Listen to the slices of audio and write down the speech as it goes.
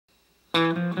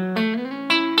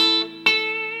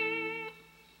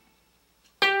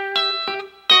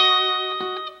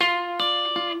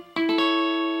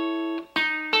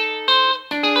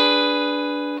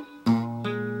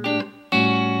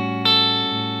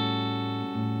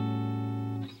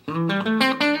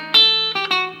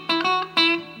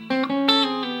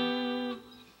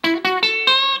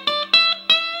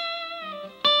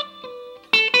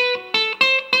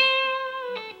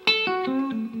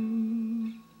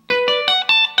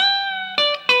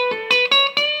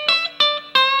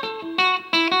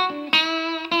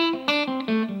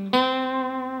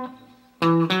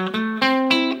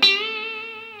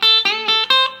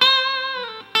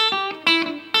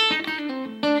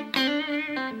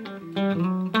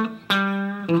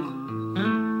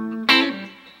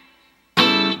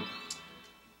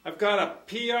I've got a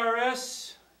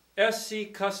PRS SE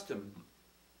Custom,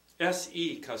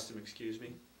 excuse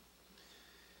me.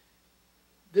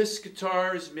 This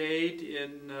guitar is made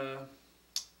in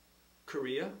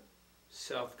Korea,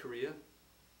 South Korea,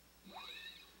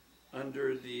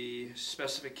 under the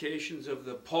specifications of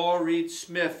the Paul Reed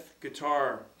Smith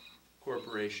Guitar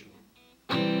Corporation.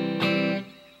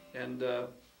 And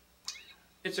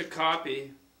it's a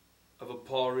copy of a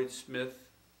Paul Reed Smith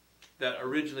that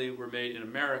originally were made in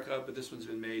America, but this one's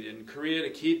been made in Korea to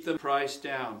keep the price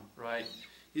down, right?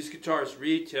 These guitars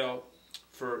retail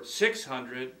for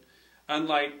 $600,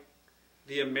 unlike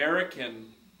the American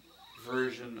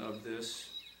version of this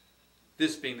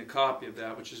being the copy of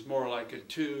that, which is more like a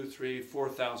 $2,000, $3,000,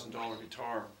 $4,000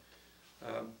 guitar.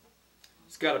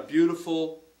 It's got a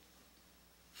beautiful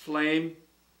flame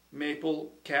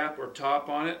maple cap or top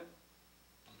on it.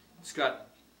 It's got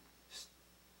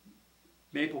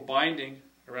maple binding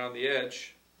around the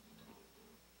edge,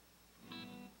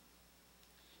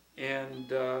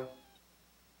 and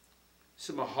it's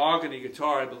a mahogany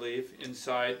guitar, I believe,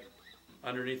 inside,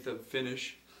 underneath the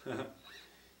finish.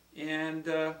 And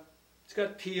it's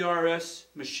got PRS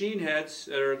machine heads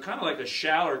that are kind of like a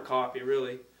shallower copy,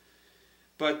 really.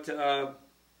 But the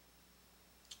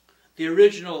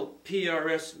original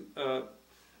PRS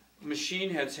machine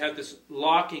heads had this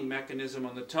locking mechanism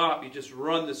on the top. You just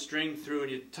run the string through and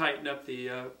you tighten up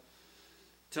the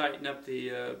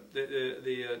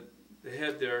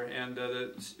head there, and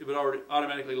it would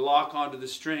automatically lock onto the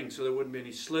string, so there wouldn't be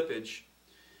any slippage.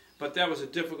 But that was a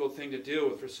difficult thing to deal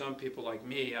with for some people like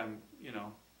me. I'm,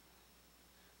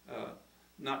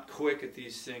 not quick at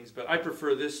these things, but I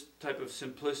prefer this type of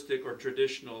simplistic or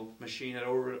traditional machine head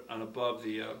over and above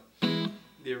the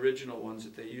original ones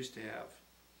that they used to have.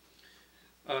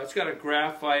 It's got a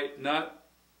graphite nut.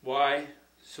 Why?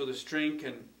 So the string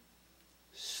can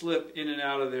slip in and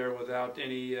out of there without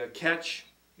any catch.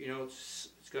 It's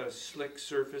got a slick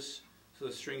surface, so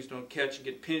the strings don't catch and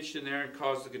get pinched in there and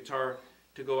cause the guitar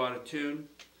to go out of tune.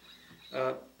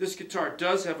 This guitar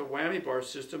does have a whammy bar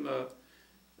system.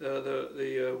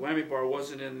 The whammy bar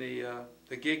wasn't in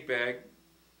the gig bag,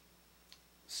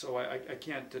 so I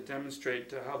can't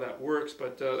demonstrate how that works,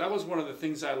 but that was one of the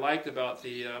things I liked about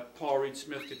the Paul Reed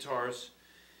Smith guitars,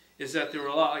 is that they were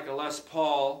a lot like a Les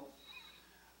Paul,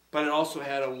 but it also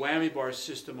had a whammy bar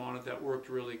system on it that worked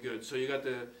really good. So you got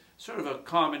the sort of a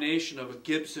combination of a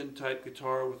Gibson type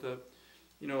guitar with a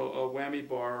whammy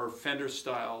bar or Fender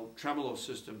style tremolo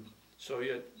system. So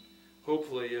you had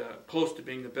hopefully close to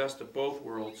being the best of both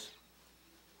worlds.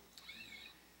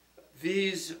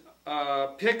 These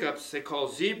pickups, they call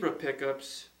zebra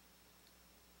pickups,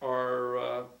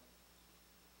 are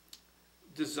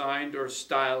designed or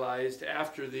stylized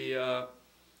after the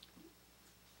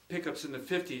pickups in the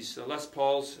 50s. The Les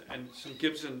Pauls and some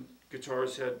Gibson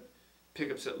guitars had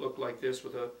pickups that looked like this,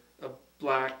 with a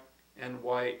black and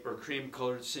white or cream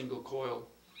colored single coil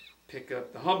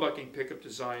pickup. The humbucking pickup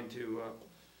designed to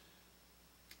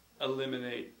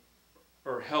eliminate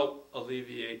or help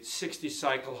alleviate 60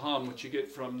 cycle hum, which you get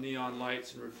from neon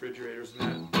lights and refrigerators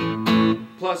and that.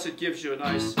 Plus it gives you a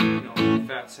nice,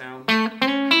 fat sound.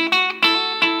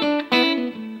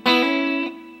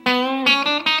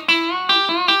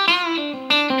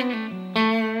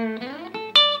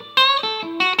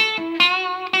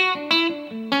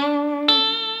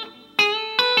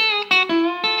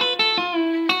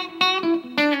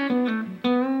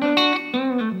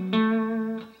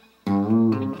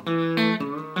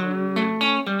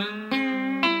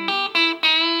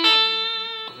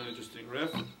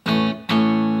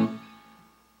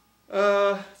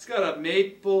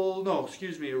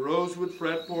 A rosewood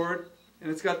fretboard,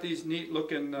 and it's got these neat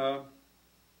looking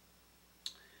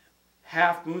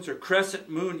half moons or crescent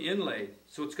moon inlaid.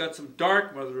 So it's got some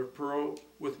dark mother of pearl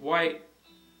with white,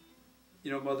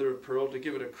 mother of pearl, to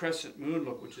give it a crescent moon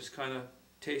look, which is kind of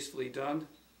tastefully done.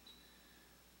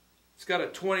 It's got a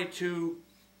 22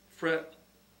 fret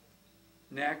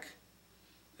neck.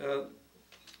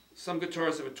 Some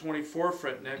guitars have a 24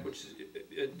 fret neck, which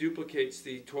it duplicates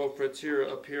the 12 frets here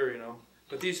up here, you know.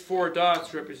 But these 4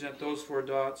 dots represent those 4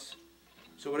 dots.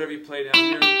 So whatever you play down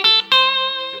here, you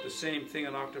get the same thing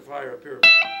an octave higher up here.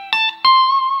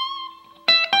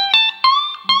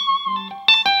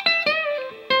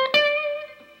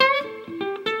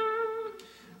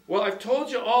 Well, I've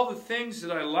told you all the things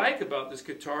that I like about this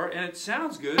guitar, and it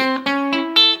sounds good.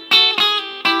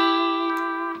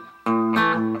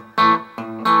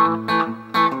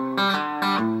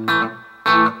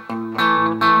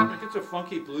 It's a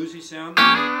funky bluesy sound.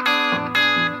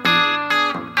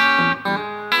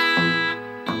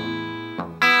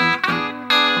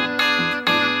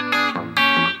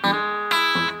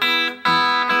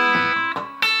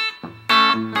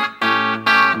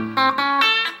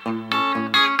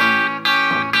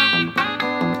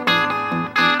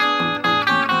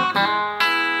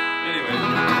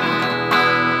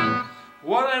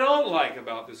 What I don't like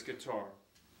about this guitar,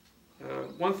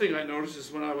 one thing I noticed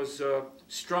is when I was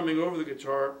strumming over the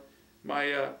guitar,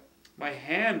 my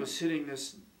hand was hitting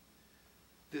this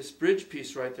bridge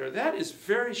piece right there. That is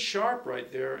very sharp right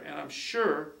there, and I'm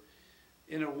sure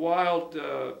in a wild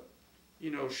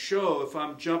show, if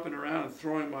I'm jumping around and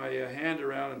throwing my hand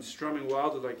around and strumming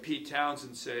wildly like Pete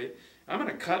Townsend say, I'm going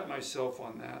to cut myself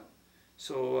on that.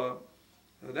 So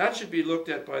that should be looked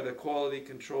at by the quality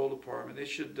control department. They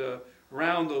should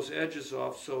round those edges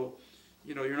off so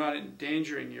you're not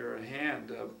endangering your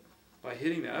hand by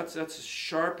hitting that. That's as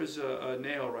sharp as a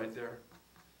nail right there.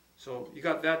 So you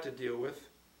got that to deal with.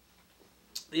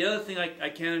 The other thing I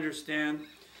can't understand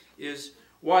is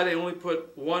why they only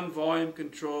put one volume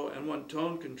control and one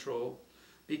tone control,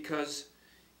 because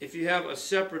if you have a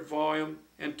separate volume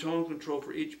and tone control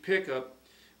for each pickup,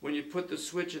 when you put the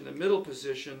switch in the middle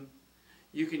position,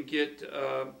 you can get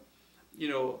a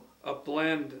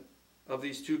blend of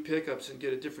these 2 pickups and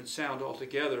get a different sound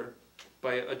altogether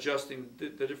by adjusting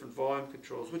the different volume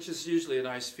controls, which is usually a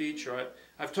nice feature.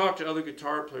 I've talked to other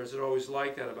guitar players that always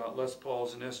like that about Les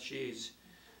Pauls and SGs.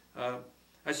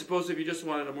 I suppose if you just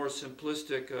wanted a more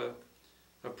simplistic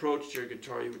approach to your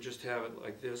guitar, you would just have it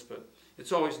like this, but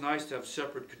it's always nice to have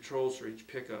separate controls for each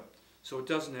pickup. So it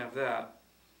doesn't have that.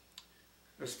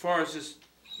 As far as this,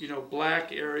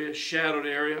 black area, shadowed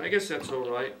area, I guess that's all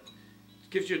right. It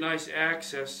gives you a nice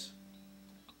access.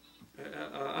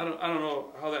 I don't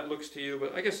know how that looks to you,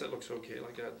 but I guess that looks okay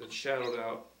like that. That's shadowed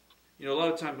out. A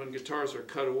lot of times when guitars are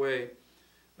cut away,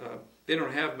 they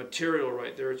don't have material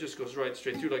right there. It just goes right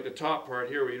straight through, like the top part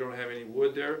here where you don't have any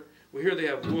wood there. Well, here they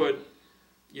have wood,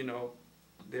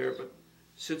 there, but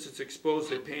since it's exposed,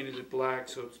 they painted it black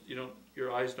so it's,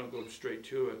 your eyes don't go straight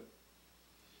to it.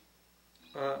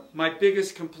 My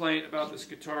biggest complaint about this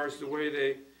guitar is the way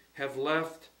they have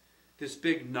left this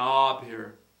big knob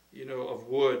here, of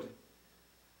wood.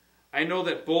 I know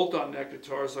that bolt-on neck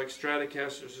guitars like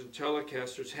Stratocasters and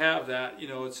Telecasters have that.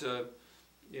 It's a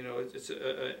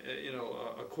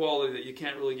quality that you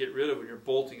can't really get rid of when you're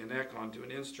bolting a neck onto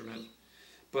an instrument.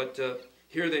 But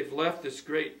here they've left this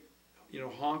great,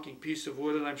 honking piece of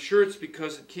wood, and I'm sure it's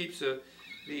because it keeps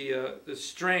the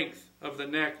strength of the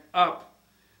neck up,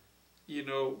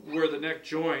 where the neck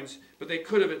joins. But they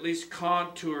could have at least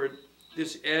contoured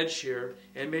this edge here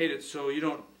and made it so you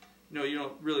don't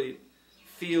really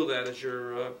feel that as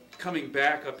you're coming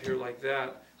back up here like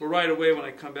that. Well, right away when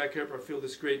I come back here, I feel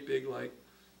this great big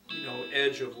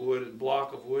edge of wood and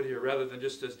block of wood here, rather than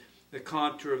just as the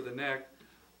contour of the neck,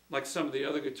 like some of the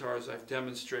other guitars I've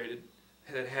demonstrated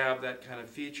that have that kind of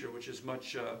feature, which is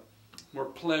much more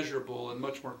pleasurable and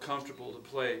much more comfortable to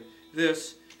play.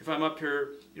 This, if I'm up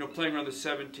here, playing around the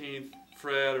 17th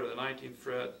fret or the 19th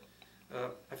fret,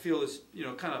 I feel this,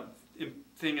 kind of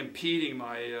thing impeding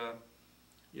my,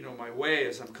 my way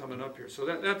as I'm coming up here. So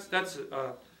that's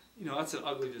an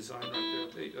ugly design right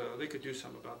there. They could do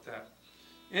something about that.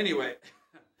 Anyway,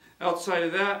 outside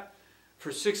of that,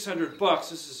 for $600,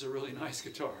 this is a really nice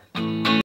guitar.